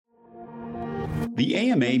The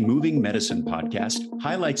AMA Moving Medicine podcast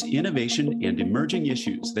highlights innovation and emerging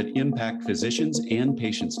issues that impact physicians and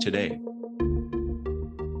patients today.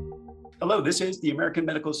 Hello, this is the American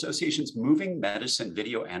Medical Association's Moving Medicine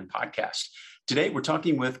video and podcast. Today, we're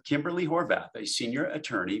talking with Kimberly Horvath, a senior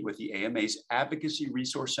attorney with the AMA's Advocacy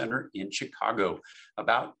Resource Center in Chicago,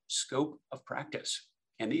 about scope of practice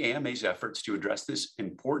and the AMA's efforts to address this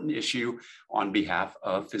important issue on behalf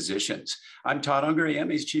of physicians. I'm Todd Unger,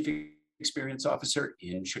 AMA's Chief Experience Officer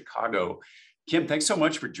in Chicago. Kim, thanks so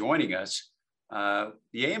much for joining us. The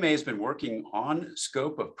AMA has been working on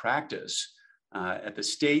scope of practice at the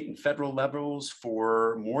state and federal levels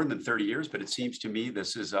for more than 30 years, but it seems to me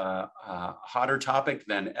this is a hotter topic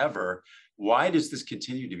than ever. Why does this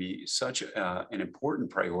continue to be such an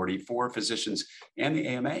important priority for physicians and the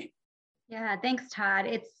AMA? Yeah, thanks, Todd.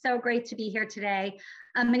 It's so great to be here today.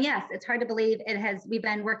 And yes, it's hard to believe we've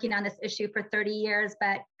been working on this issue for 30 years,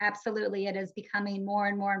 but absolutely it is becoming more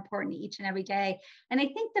and more important each and every day. And I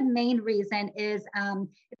think the main reason is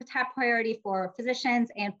it's a top priority for physicians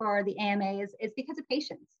and for the AMAs is because of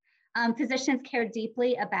patients. Physicians care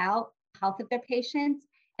deeply about the health of their patients,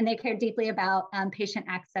 and they care deeply about patient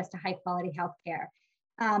access to high quality healthcare.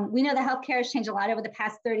 We know that healthcare has changed a lot over the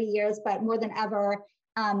past 30 years, but more than ever,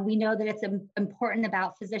 we know that it's important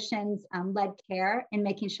about physicians-led care and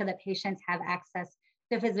making sure that patients have access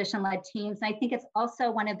to physician-led teams. And I think it's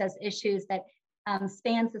also one of those issues that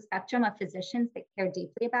spans the spectrum of physicians that care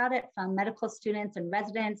deeply about it, from medical students and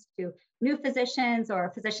residents to new physicians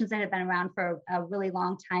or physicians that have been around for a really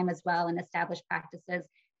long time as well and established practices.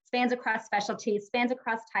 Spans across specialties, spans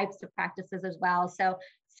across types of practices as well. So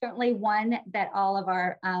certainly one that all of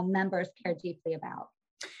our members care deeply about.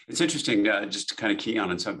 It's interesting, just to kind of key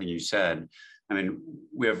on something you said. I mean,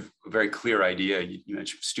 we have a very clear idea. You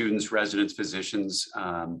mentioned students, residents, physicians,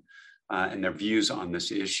 and their views on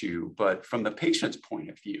this issue. But from the patient's point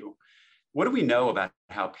of view, what do we know about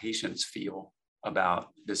how patients feel about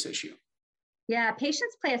this issue? Yeah,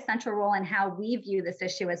 patients play a central role in how we view this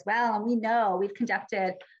issue as well. And we know we've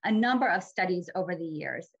conducted a number of studies over the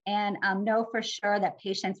years and know for sure that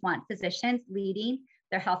patients want physicians leading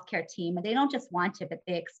their healthcare team, and they don't just want it, but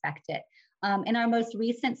they expect it. In our most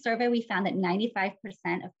recent survey, we found that 95%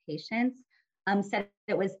 of patients said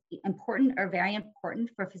it was important or very important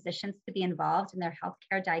for physicians to be involved in their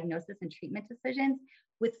healthcare diagnosis and treatment decisions,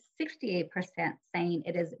 with 68% saying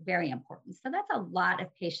it is very important. So that's a lot of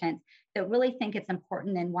patients that really think it's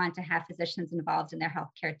important and want to have physicians involved in their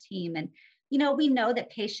healthcare team. And, you know, we know that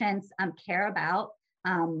patients care about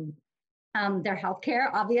their healthcare,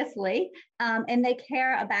 obviously, and they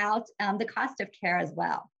care about the cost of care as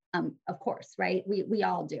well, of course, right? We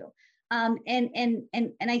all do. And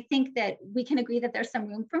I think that we can agree that there's some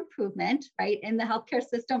room for improvement, right, in the healthcare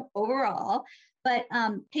system overall, but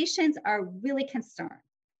patients are really concerned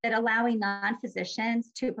that allowing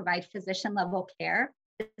non-physicians to provide physician-level care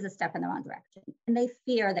is a step in the wrong direction. And they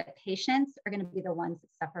fear that patients are going to be the ones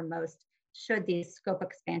that suffer most should these scope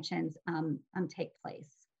expansions take place.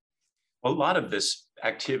 Well, a lot of this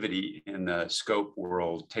activity in the scope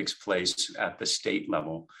world takes place at the state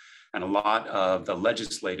level, and a lot of the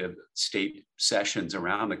legislative state sessions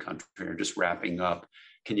around the country are just wrapping up.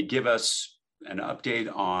 Can you give us an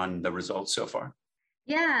update on the results so far?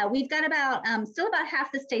 Yeah, we've got still about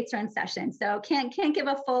half the states are in session, so can't give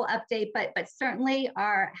a full update, but certainly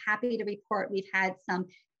are happy to report we've had some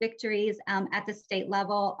victories at the state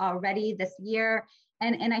level already this year.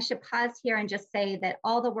 And I should pause here and just say that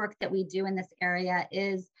all the work that we do in this area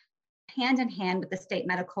is hand in hand with the state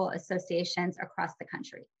medical associations across the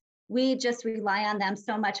country. We just rely on them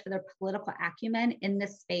so much for their political acumen in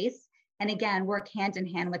this space. And again, work hand in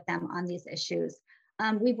hand with them on these issues.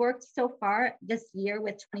 We've worked so far this year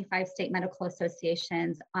with 25 state medical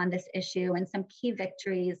associations on this issue and some key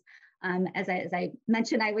victories. As I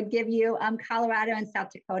mentioned, I would give you Colorado and South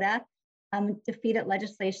Dakota defeated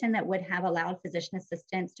legislation that would have allowed physician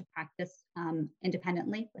assistants to practice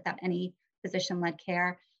independently without any physician-led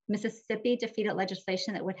care. Mississippi defeated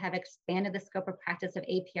legislation that would have expanded the scope of practice of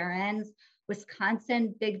APRNs.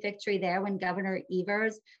 Wisconsin, big victory there when Governor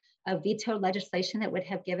Evers vetoed legislation that would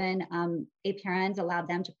have given APRNs, allowed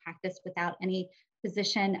them to practice without any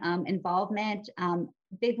physician involvement.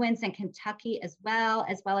 Big wins in Kentucky as well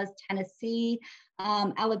as Tennessee.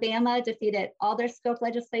 Alabama defeated all their scope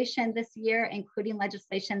legislation this year, including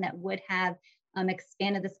legislation that would have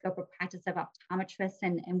expanded the scope of practice of optometrists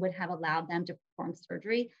and would have allowed them to perform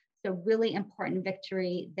surgery. So really important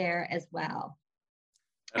victory there as well.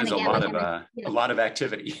 That is a lot of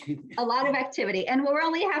activity. A lot of activity, and we're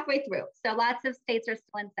only halfway through. So lots of states are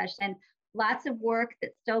still in session, lots of work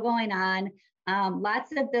that's still going on.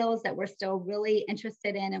 Lots of bills that we're still really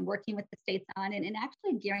interested in and working with the states on, and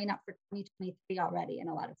actually gearing up for 2023 already in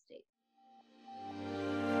a lot of states.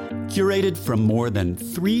 Curated from more than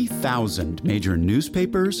 3,000 major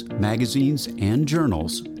newspapers, magazines, and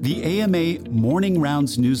journals, the AMA Morning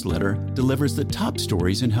Rounds newsletter delivers the top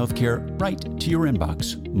stories in healthcare right to your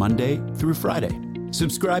inbox, Monday through Friday.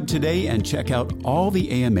 Subscribe today and check out all the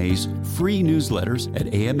AMA's free newsletters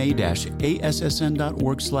at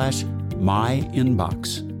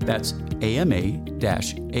ama-assn.org/myinbox. That's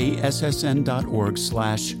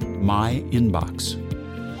ama-assn.org/myinbox.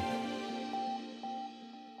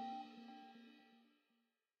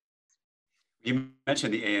 You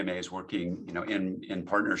mentioned the AMA is working, in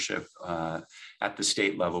partnership at the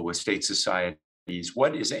state level with state societies.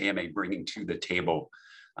 What is AMA bringing to the table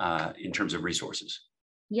in terms of resources?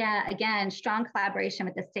 Yeah, again, strong collaboration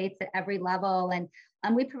with the states at every level. And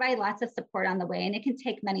we provide lots of support on the way, and it can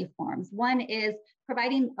take many forms. One is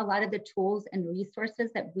providing a lot of the tools and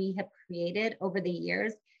resources that we have created over the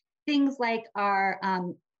years. Things like our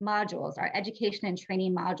modules, our education and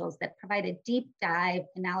training modules that provide a deep dive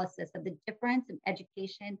analysis of the difference in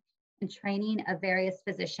education and training of various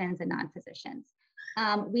physicians and non-physicians.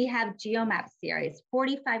 We have GeoMap series,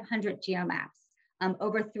 4,500 GeoMaps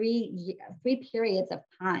over three periods of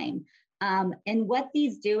time. And what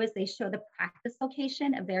these do is they show the practice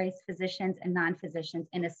location of various physicians and non-physicians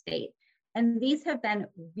in a state. And these have been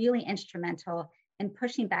really instrumental in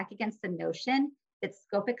pushing back against the notion that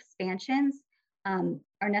scope expansions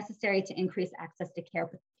are necessary to increase access to care,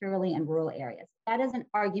 particularly in rural areas. That is an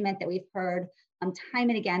argument that we've heard time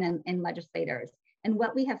and again in legislators. And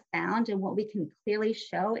what we have found and what we can clearly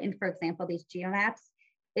show in, for example, these GeoMaps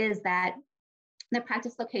is that the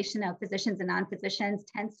practice location of physicians and non-physicians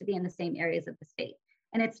tends to be in the same areas of the state.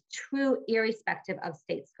 And it's true irrespective of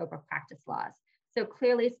state scope of practice laws. So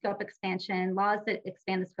clearly scope expansion, laws that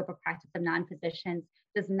expand the scope of practice of non-physicians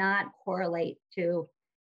does not correlate to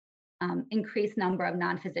increased number of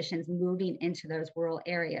non-physicians moving into those rural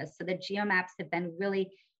areas. So the GeoMaps have been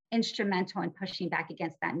really instrumental in pushing back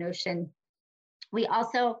against that notion. We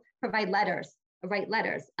also provide write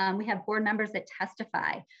letters. We have board members that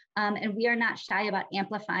testify, and we are not shy about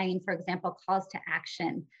amplifying, for example, calls to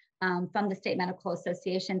action from the state medical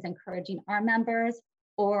associations, encouraging our members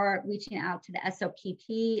or reaching out to the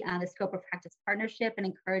SOPP, the Scope of Practice Partnership, and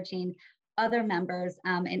encouraging other members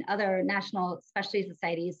and other national specialty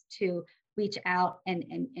societies to reach out and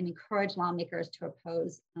encourage lawmakers to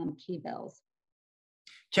oppose key bills.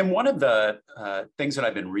 Kim, one of the things that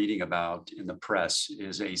I've been reading about in the press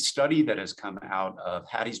is a study that has come out of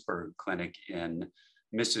Hattiesburg Clinic in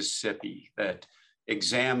Mississippi that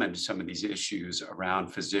examined some of these issues around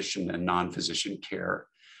physician and non-physician care.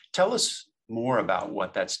 Tell us more about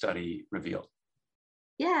what that study revealed.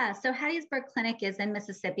 Yeah, so Hattiesburg Clinic is in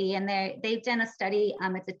Mississippi, and they've done a study.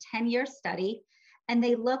 It's a 10-year study, and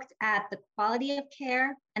they looked at the quality of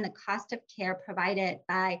care and the cost of care provided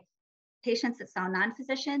by patients that saw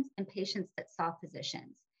non-physicians and patients that saw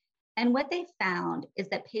physicians. And what they found is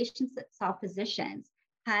that patients that saw physicians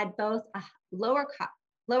had both a lower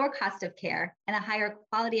cost of care and a higher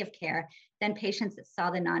quality of care than patients that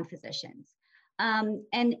saw the non-physicians.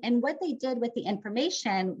 And what they did with the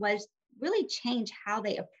information was really change how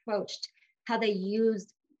they approached, how they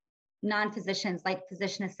used non-physicians like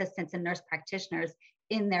physician assistants and nurse practitioners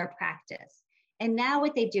in their practice. And now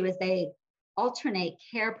what they do is they alternate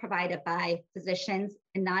care provided by physicians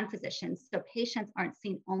and non-physicians. So patients aren't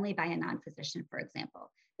seen only by a non-physician, for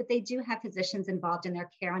example, but they do have physicians involved in their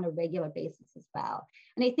care on a regular basis as well.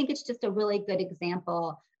 And I think it's just a really good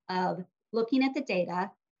example of looking at the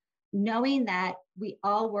data, knowing that we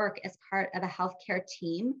all work as part of a healthcare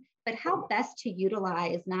team, but how best to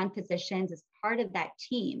utilize non-physicians as part of that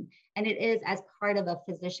team. And it is as part of a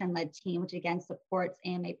physician-led team, which again supports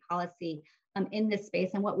AMA policy in this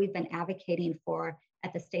space and what we've been advocating for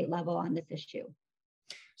at the state level on this issue.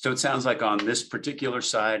 So it sounds like on this particular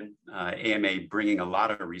side, AMA bringing a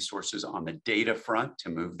lot of resources on the data front to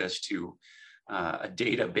move this to a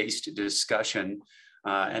data-based discussion.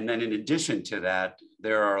 And then in addition to that,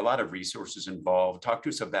 there are a lot of resources involved. Talk to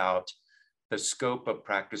us about the Scope of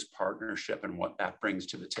Practice Partnership and what that brings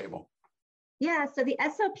to the table. Yeah, so the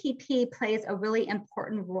SOPP plays a really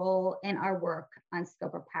important role in our work on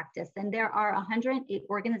scope of practice. And there are 108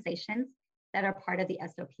 organizations that are part of the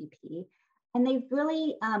SOPP. And they've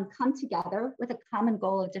really come together with a common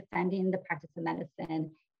goal of defending the practice of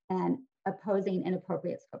medicine and opposing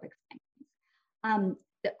inappropriate scope expansions.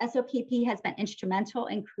 The SOPP has been instrumental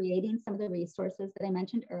in creating some of the resources that I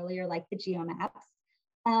mentioned earlier, like the GeoMaps,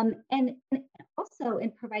 and also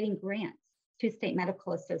in providing grants to state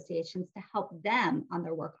medical associations to help them on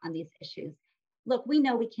their work on these issues. Look, we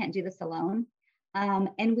know we can't do this alone.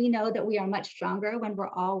 And we know that we are much stronger when we're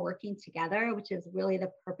all working together, which is really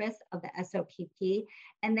the purpose of the SOPP.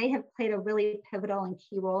 And they have played a really pivotal and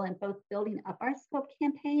key role in both building up our SCOPE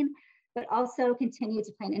campaign, but also continue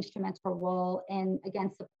to play an instrumental role in,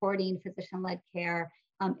 again, supporting physician-led care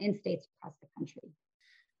in states across the country.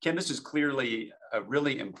 Kim, this is clearly a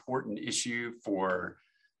really important issue for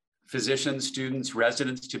physicians, students,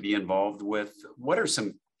 residents to be involved with. What are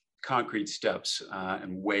some concrete steps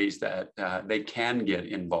and ways that they can get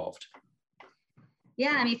involved?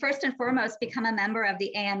 Yeah, I mean, first and foremost, become a member of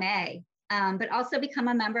the AMA, but also become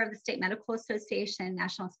a member of the State Medical Association,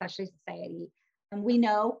 National Specialty Society. And we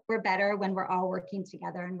know we're better when we're all working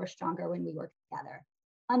together, and we're stronger when we work together.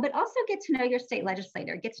 But also get to know your state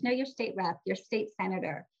legislator, get to know your state rep, your state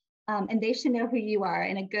senator, and they should know who you are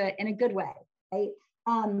in a good way, right?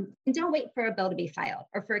 And don't wait for a bill to be filed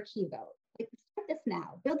or for a key vote. Start this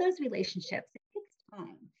now, build those relationships. It takes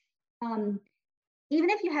time. Even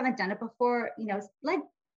if you haven't done it before, let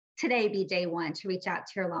today be day one to reach out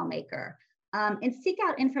to your lawmaker and seek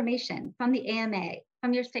out information from the AMA,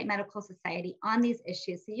 from your state medical society on these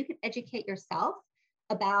issues so you can educate yourself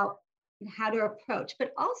about how to approach,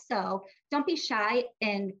 but also don't be shy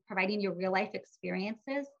in providing your real life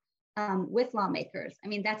experiences with lawmakers. I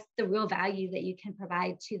mean, that's the real value that you can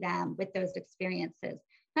provide to them with those experiences,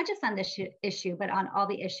 not just on this issue, but on all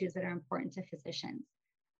the issues that are important to physicians.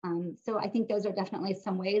 So I think those are definitely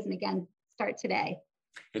some ways. And again, start today.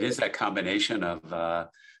 It is that combination of the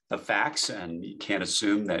facts, and you can't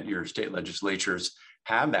assume that your state legislatures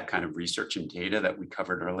have that kind of research and data that we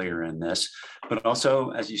covered earlier in this, but also,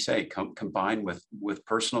 as you say, combined with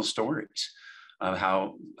personal stories of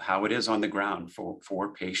how it is on the ground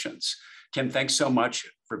for patients. Kim, thanks so much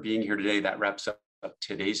for being here today. That wraps up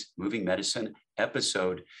today's Moving Medicine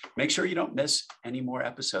episode. Make sure you don't miss any more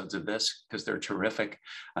episodes of this because they're terrific.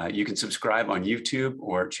 You can subscribe on YouTube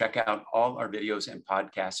or check out all our videos and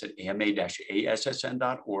podcasts at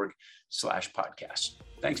ama-assn.org/podcast.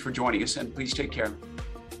 Thanks for joining us, and please take care.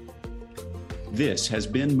 This has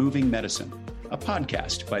been Moving Medicine, a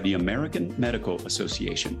podcast by the American Medical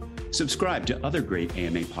Association. Subscribe to other great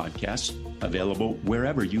AMA podcasts available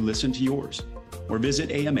wherever you listen to yours, or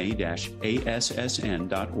visit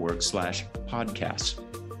ama-assn.org/podcasts.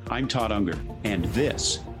 I'm Todd Unger, and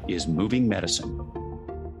this is Moving Medicine.